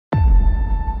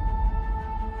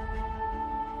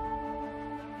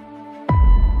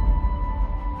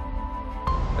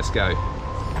Let's go.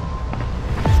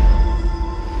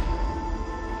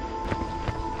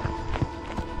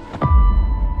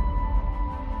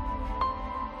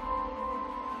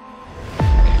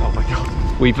 Oh my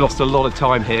God. We've lost a lot of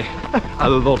time here. A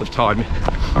lot of time.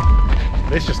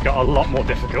 This just got a lot more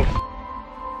difficult.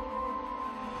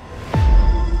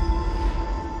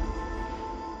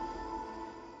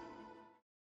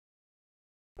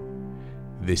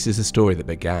 This is a story that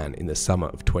began in the summer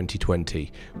of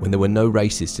 2020 when there were no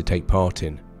races to take part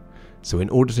in. So in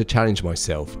order to challenge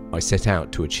myself, I set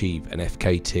out to achieve an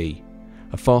FKT,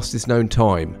 a fastest known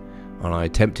time, and I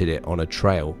attempted it on a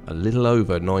trail a little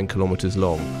over 9 kilometres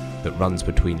long that runs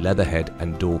between Leatherhead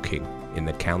and Dorking in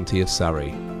the county of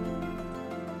Surrey.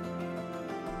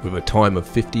 With a time of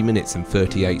 50 minutes and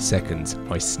 38 seconds,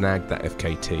 I snagged that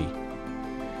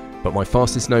FKT. But my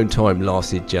fastest known time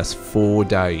lasted just 4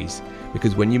 days,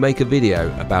 because when you make a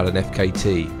video about an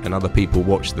FKT and other people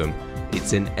watch them,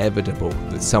 it's inevitable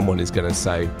that someone is going to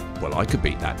say, well, I could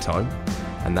beat that time.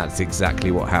 And that's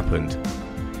exactly what happened.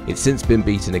 It's since been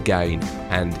beaten again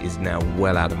and is now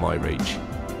well out of my reach.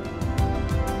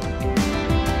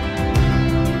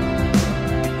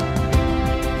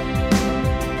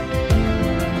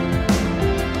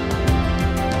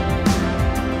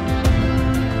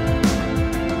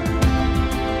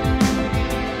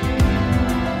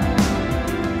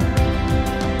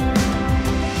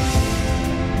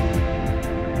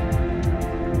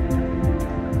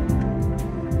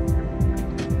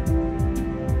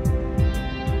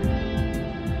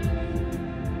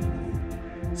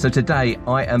 So today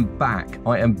I am back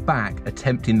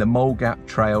attempting the Mole Gap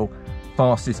Trail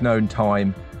fastest known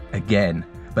time again,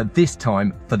 but this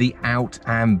time for the out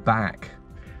and back.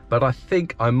 But I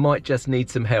think I might just need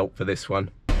some help for this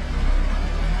one.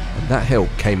 And that help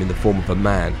came in the form of a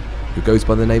man who goes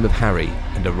by the name of Harry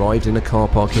and arrived in a car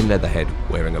park in Leatherhead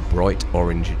wearing a bright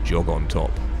orange jog on top.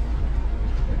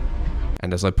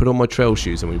 And as I put on my trail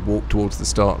shoes and we walked towards the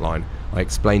start line, I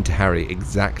explained to Harry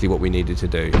exactly what we needed to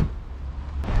do.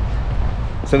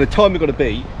 So the time we've got to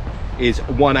beat is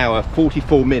 1 hour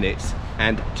 44 minutes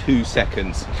and 2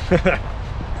 seconds,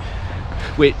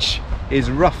 which is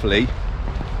roughly,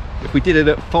 if we did it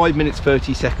at 5 minutes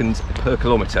 30 seconds per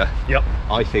kilometre, yep,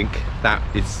 I think that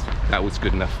was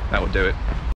good enough. That would do it.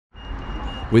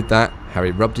 With that,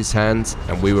 Harry rubbed his hands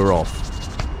and we were off.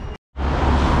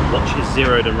 Watch is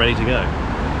zeroed and ready to go.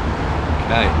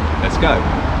 Okay, let's go.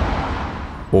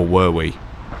 Or were we?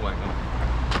 Wait,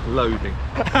 loading.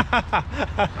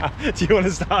 Do you want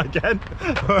to start again?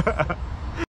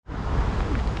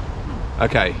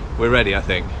 Okay, we're ready, I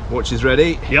think. Watch is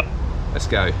ready. Yep. Let's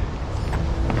go.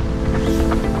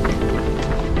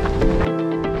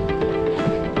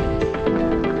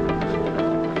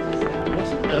 What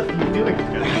on earth are you doing?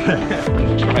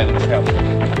 Try and help.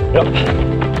 Yep.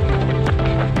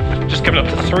 Just coming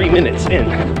up to 3 minutes in.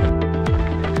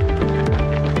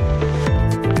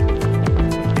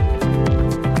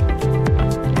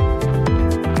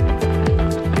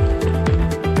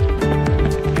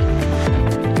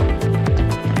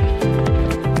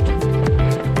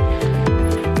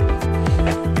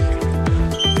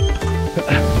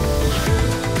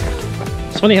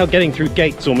 It's funny how getting through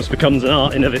gates almost becomes an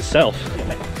art in of itself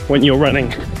when you're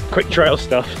running quick trail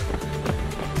stuff.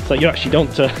 It's like you actually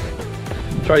don't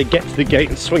try to get to the gate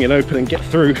and swing it open and get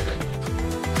through.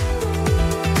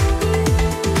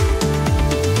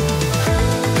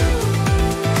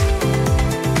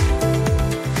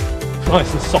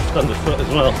 Nice and soft underfoot as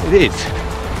well. It is.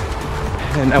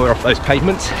 And now we're off those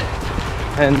pavements,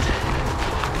 and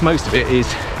most of it is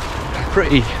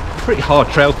pretty hard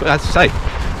trails, but as I say,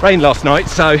 rained last night,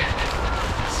 so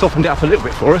softened it up a little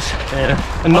bit for us. Yeah.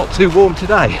 And not too warm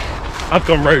today. I've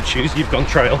gone road shoes, you've gone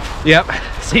trail. Yep.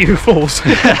 See who falls.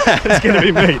 It's going to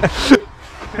be me.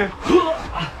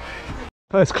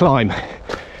 First climb.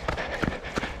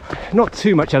 Not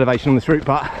too much elevation on this route,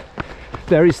 but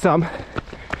there is some.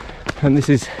 And this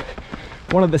is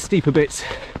one of the steeper bits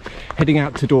heading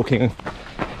out to Dorking.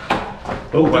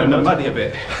 Oh, no, muddy a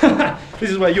bit.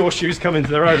 This is where your shoes come into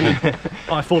their own and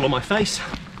I fall on my face.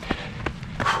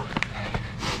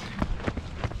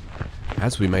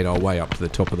 As we made our way up to the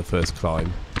top of the first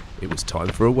climb, it was time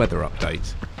for a weather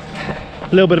update. A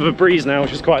little bit of a breeze now,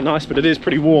 which is quite nice, but it is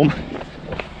pretty warm.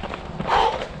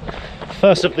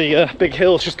 First of the big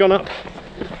hills just gone up.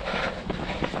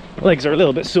 Legs are a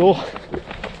little bit sore.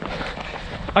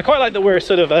 I quite like that we're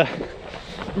sort of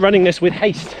running this with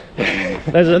haste.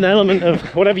 There's an element of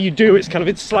whatever you do, it's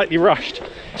slightly rushed.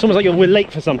 It's almost like we're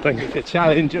late for something. It's a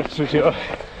challenge, that's for sure.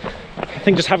 I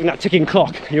think just having that ticking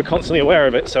clock, you're constantly aware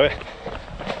of it, so it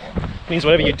means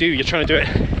whatever you do, you're trying to do it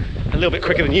a little bit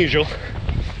quicker than usual.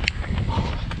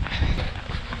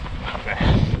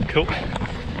 Cool.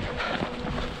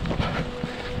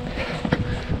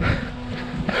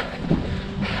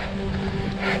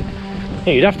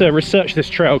 Yeah, you'd have to research this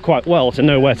trail quite well to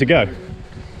know where to go.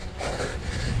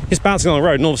 It's bouncing on the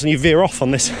road and all of a sudden you veer off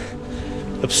on this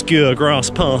obscure grass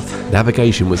path.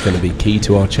 Navigation was going to be key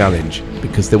to our challenge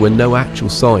because there were no actual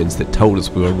signs that told us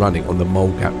we were running on the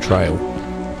Mole Gap Trail.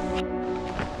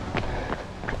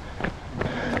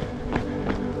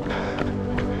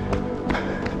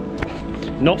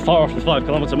 Not far off the 5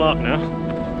 kilometre mark now.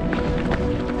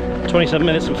 27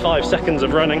 minutes and 5 seconds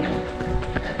of running.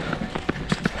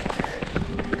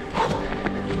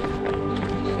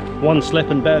 One slip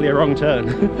and barely a wrong turn.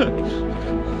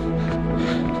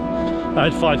 I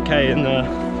had 5k in the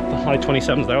high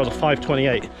 27s there. I was a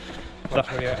 5:28 for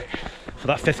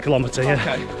that 5th kilometre, yeah.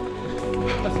 Okay.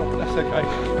 That's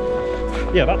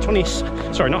okay. Yeah, about 20,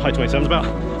 sorry, not high 27s, about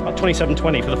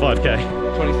 27:20 for the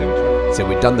 5k. 27. So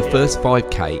we'd done the first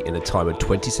 5k in a time of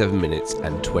 27 minutes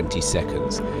and 20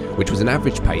 seconds, which was an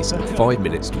average pace of 5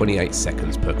 minutes 28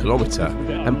 seconds per kilometre,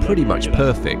 and pretty much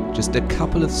perfect, just a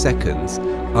couple of seconds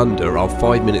under our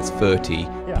 5 minutes 30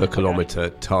 per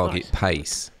kilometre target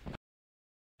pace.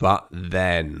 But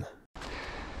then...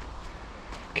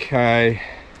 Okay.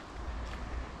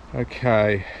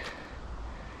 Okay.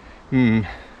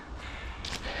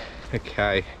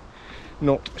 Okay.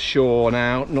 Not sure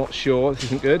now, not sure. This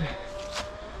isn't good.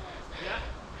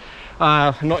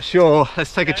 I'm not sure.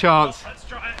 Let's take a chance. Let's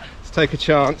try it. Let's take a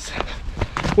chance.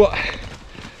 What?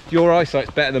 Your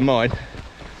eyesight's better than mine.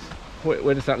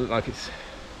 Where does that look like it's...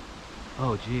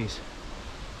 Oh, jeez.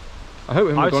 I hope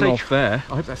we haven't gone off there.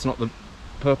 I hope that's not the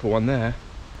purple one there.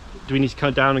 Do we need to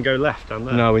come down and go left down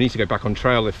there? No, we need to go back on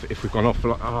trail if we've gone off.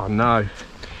 Oh, no.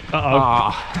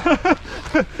 Uh-oh.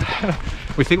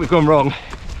 We think we've gone wrong.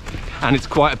 And it's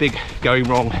quite a big going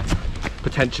wrong,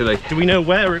 potentially. Do we know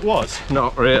where it was?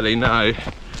 Not really, no.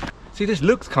 See, this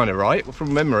looks kind of right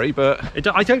from memory, but...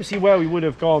 I don't see where we would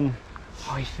have gone.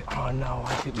 Oh no,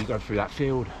 I think we've gone through that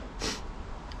field.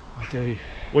 I do.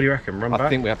 What do you reckon, run back? I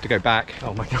think we have to go back.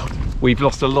 Oh my God. We've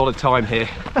lost a lot of time here.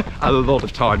 A lot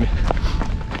of time.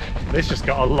 This just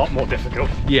got a lot more difficult.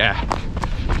 Yeah.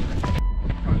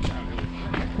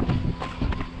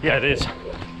 Yeah, it is.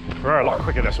 We're a lot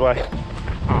quicker this way.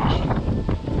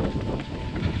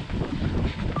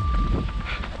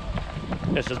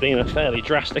 This has been a fairly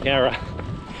drastic error.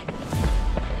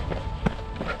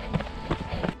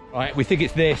 Right, we think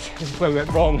it's this. This is where we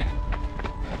went wrong.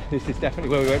 This is definitely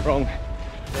where we went wrong.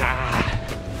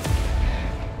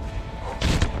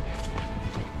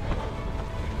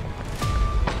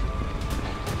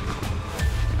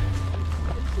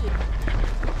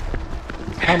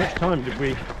 How much time did we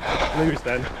lose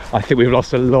then? I think we've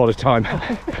lost a lot of time.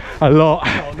 A lot.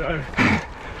 Oh no.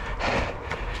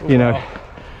 You know,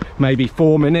 maybe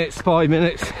 4 minutes, 5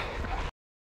 minutes.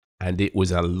 And it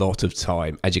was a lot of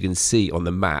time, as you can see on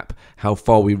the map, how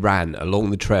far we ran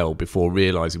along the trail before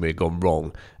realising we had gone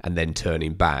wrong and then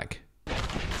turning back.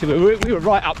 So we were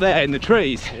right up there in the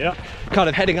trees, Yeah. kind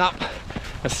of heading up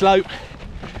a slope,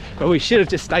 but we should have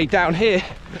just stayed down here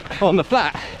on the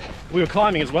flat. We were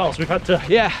climbing as well, so we've had to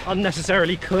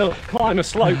unnecessarily climb a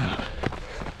slope.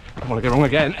 I don't want to go wrong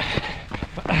again.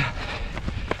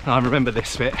 I remember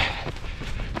this bit.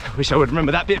 I wish I would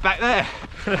remember that bit back there.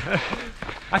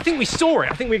 I think we saw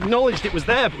it. I think we acknowledged it was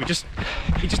there, but it just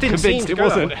didn't seem Convinced to it go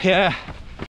that wasn't. way. Yeah.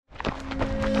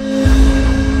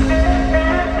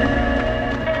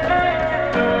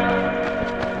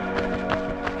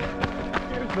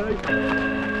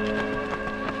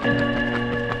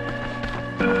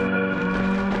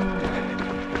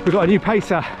 We've got a new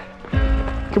pacer.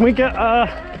 Can we get a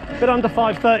bit under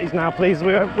 5:30s now, please?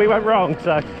 We went wrong,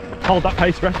 so hold that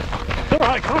pace, Red. It's all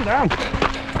right, calm down.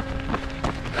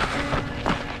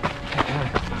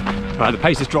 Right, the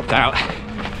pace has dropped out.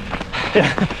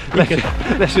 Yeah,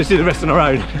 Let's just do the rest on our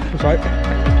own. that's right.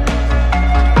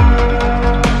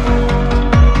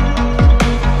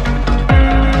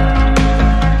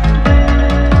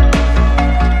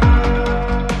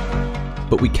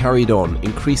 But we carried on,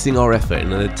 increasing our effort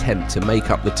in an attempt to make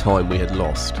up the time we had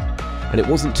lost. And it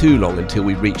wasn't too long until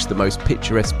we reached the most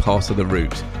picturesque part of the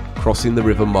route, crossing the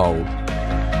River Mole.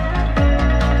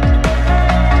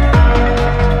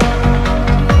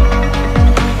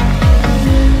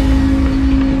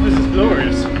 This is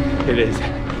glorious. It is.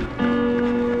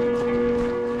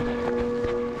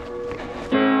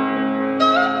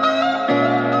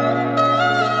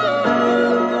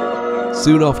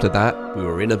 Soon after that, we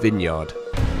were in a vineyard.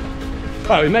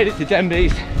 Well, we made it to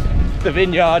Denby's, the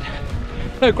vineyard.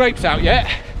 No grapes out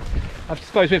yet. I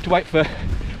suppose we have to wait for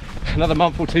another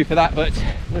month or two for that, but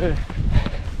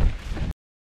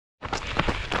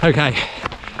Okay,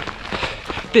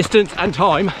 distance and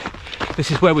time, this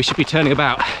is where we should be turning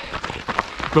about,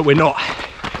 but we're not.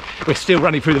 We're still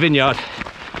running through the vineyard.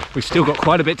 We've still got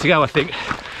quite a bit to go, I think,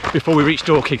 before we reach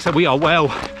Dorking, so we are well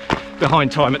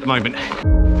behind time at the moment.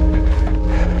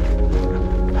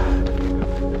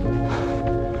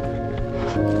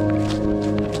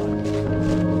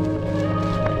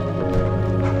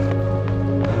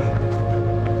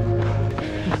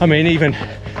 I mean, even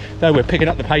though we're picking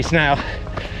up the pace now,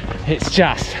 it's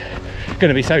just going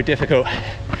to be so difficult.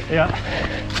 Yeah.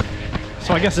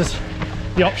 So I guess there's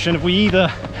the option of we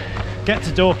either get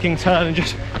to Dorking turn and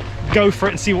just go for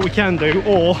it and see what we can do,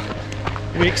 or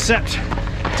we accept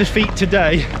defeat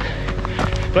today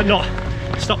but not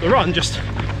stop the run, just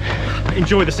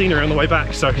enjoy the scenery on the way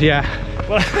back. So yeah,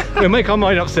 we'll make our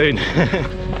mind up soon.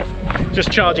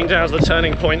 Just charging down to the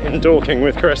turning point in Dorking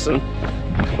with Chris, and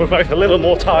we're both a little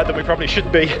more tired than we probably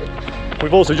should be.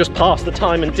 We've also just passed the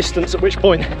time and distance at which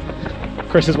point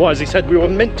Chris has wisely said we were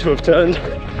meant to have turned,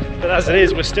 but as it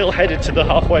is, we're still headed to the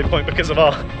halfway point because of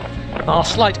our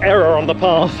slight error on the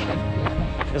path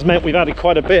has meant we've added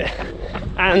quite a bit,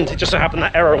 and it just so happened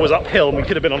that error was uphill and we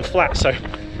could have been on flat, so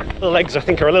the legs I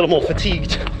think are a little more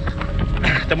fatigued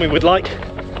than we would like.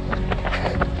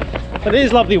 But it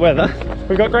is lovely weather,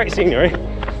 we've got great scenery.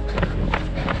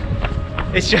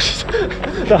 It's just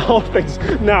the whole thing's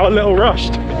now a little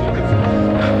rushed.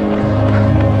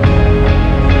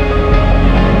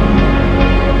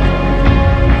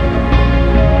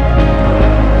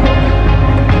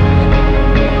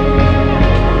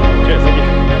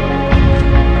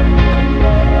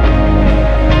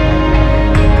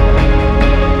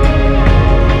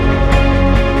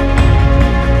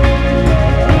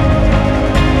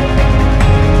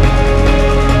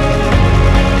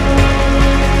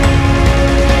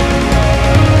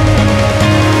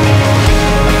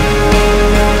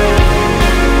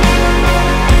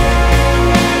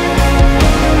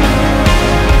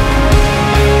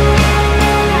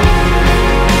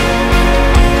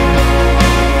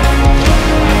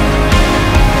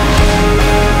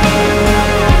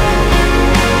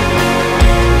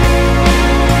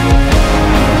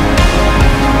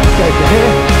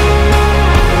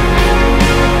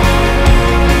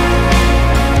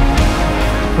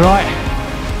 Right,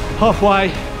 halfway.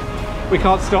 We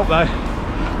can't stop though.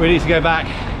 We need to go back.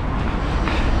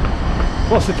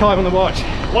 What's the time on the watch?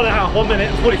 1 hour, 1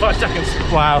 minute and 45 seconds.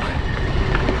 Wow.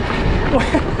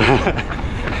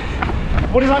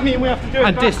 What does that mean we have to do?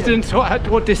 And distance,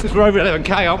 what distance? We're over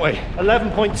 11k, aren't we?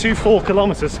 11.24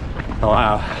 kilometers. Oh,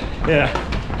 wow. Yeah.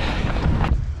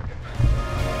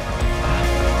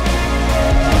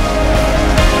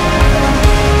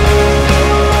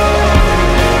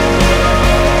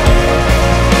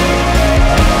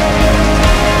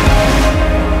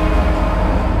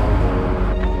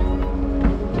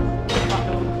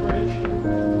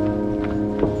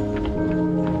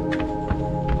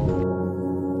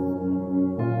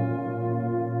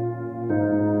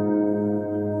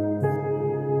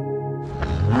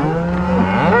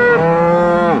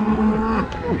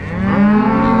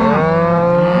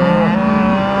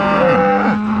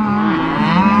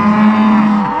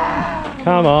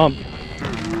 Come on.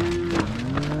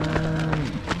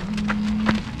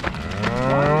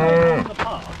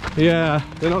 Yeah,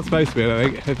 they're not supposed to be, I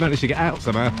think. They've managed to get out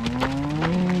somehow.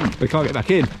 They can't get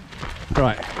back in.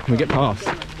 Right, we get past.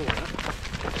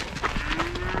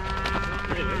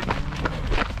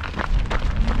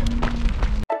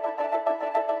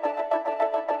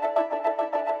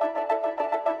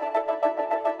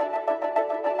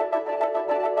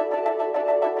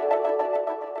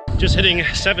 Just hitting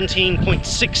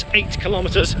 17.68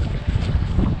 kilometers.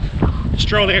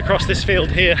 Strolling across this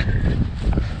field here.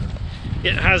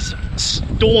 It has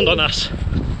dawned on us,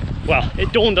 well,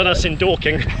 it dawned on us in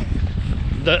Dorking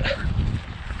that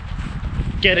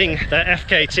getting the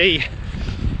FKT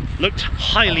looked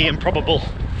highly improbable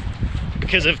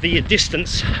because of the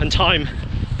distance and time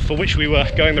for which we were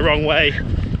going the wrong way.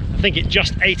 I think it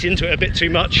just ate into it a bit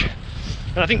too much.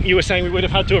 And I think you were saying we would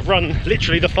have had to have run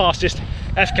literally the fastest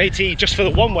FKT just for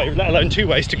the one way, let alone two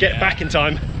ways, to get back in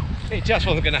time. It just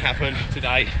wasn't going to happen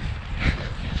today.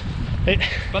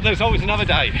 But there's always another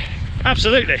day.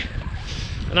 Absolutely.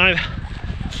 And I'm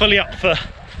fully up for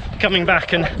coming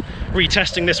back and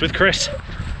retesting this with Chris.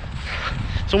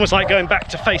 It's almost like going back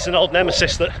to face an old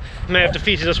nemesis that may have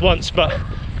defeated us once, but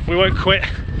we won't quit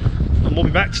and we'll be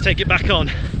back to take it back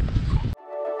on.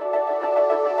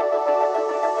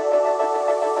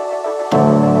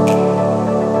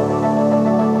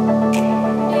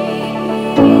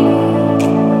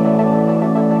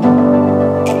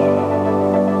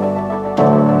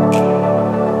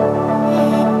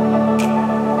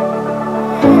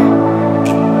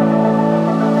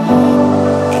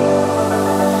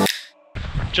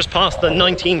 just past the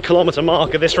 19-kilometer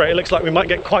mark. At this rate, it looks like we might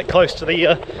get quite close to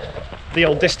the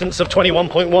old distance of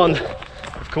 21.1,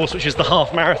 of course, which is the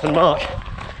half marathon mark.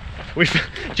 We've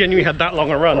genuinely had that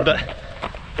long a run, but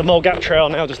the Mole Gap Trail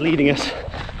now just leading us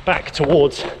back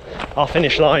towards our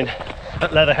finish line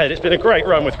at Leatherhead. It's been a great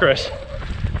run with Chris,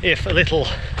 if a little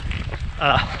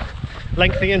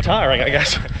lengthy and tiring, I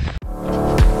guess.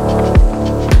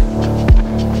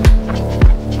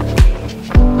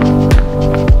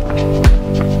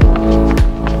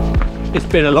 It's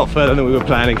been a lot further than we were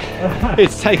planning.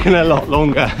 It's taken a lot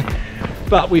longer,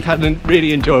 but we've had a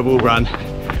really enjoyable run,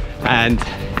 and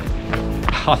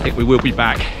I think we will be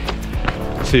back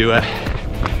to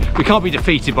we can't be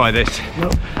defeated by this.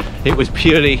 Nope. It was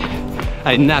purely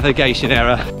a navigation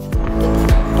error.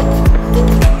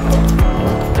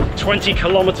 20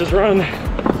 kilometers run,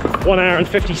 1 hour and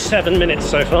 57 minutes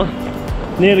so far.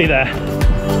 Nearly there.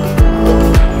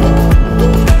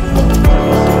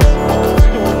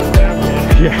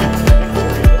 Yeah.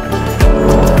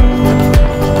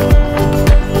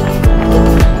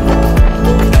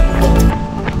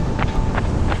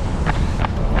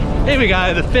 Here we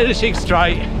go, the finishing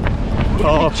straight.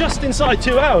 Oh, just inside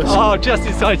 2 hours. Oh, just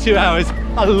inside 2 hours.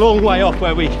 A long way off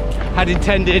where we had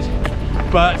intended,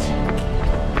 but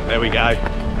there we go.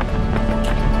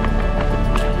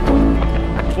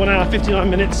 1 hour, 59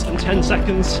 minutes and 10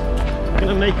 seconds.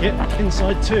 Gonna make it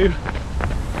inside 2.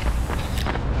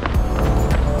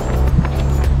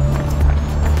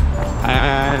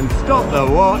 And stop the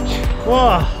watch.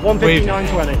 Wow,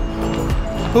 1:59:20.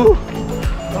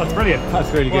 That's brilliant. That's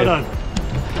really good. Well done.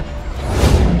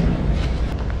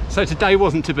 So today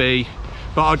wasn't to be,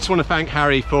 but I just want to thank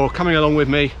Harry for coming along with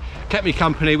me, kept me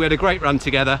company. We had a great run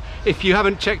together. If you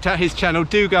haven't checked out his channel,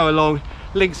 do go along,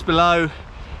 links below,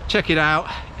 check it out.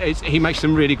 He makes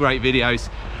some really great videos.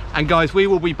 And guys, we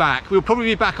will be back. We'll probably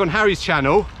be back on Harry's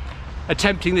channel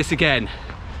attempting this again,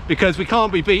 because we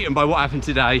can't be beaten by what happened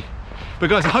today. But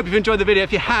guys, I hope you've enjoyed the video.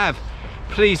 If you have,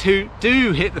 please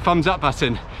do hit the thumbs up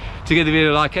button to give the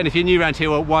video a like, and if you're new around here,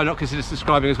 well, why not consider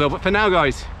subscribing as well. But for now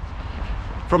guys,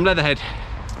 from Leatherhead,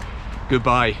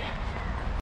 goodbye.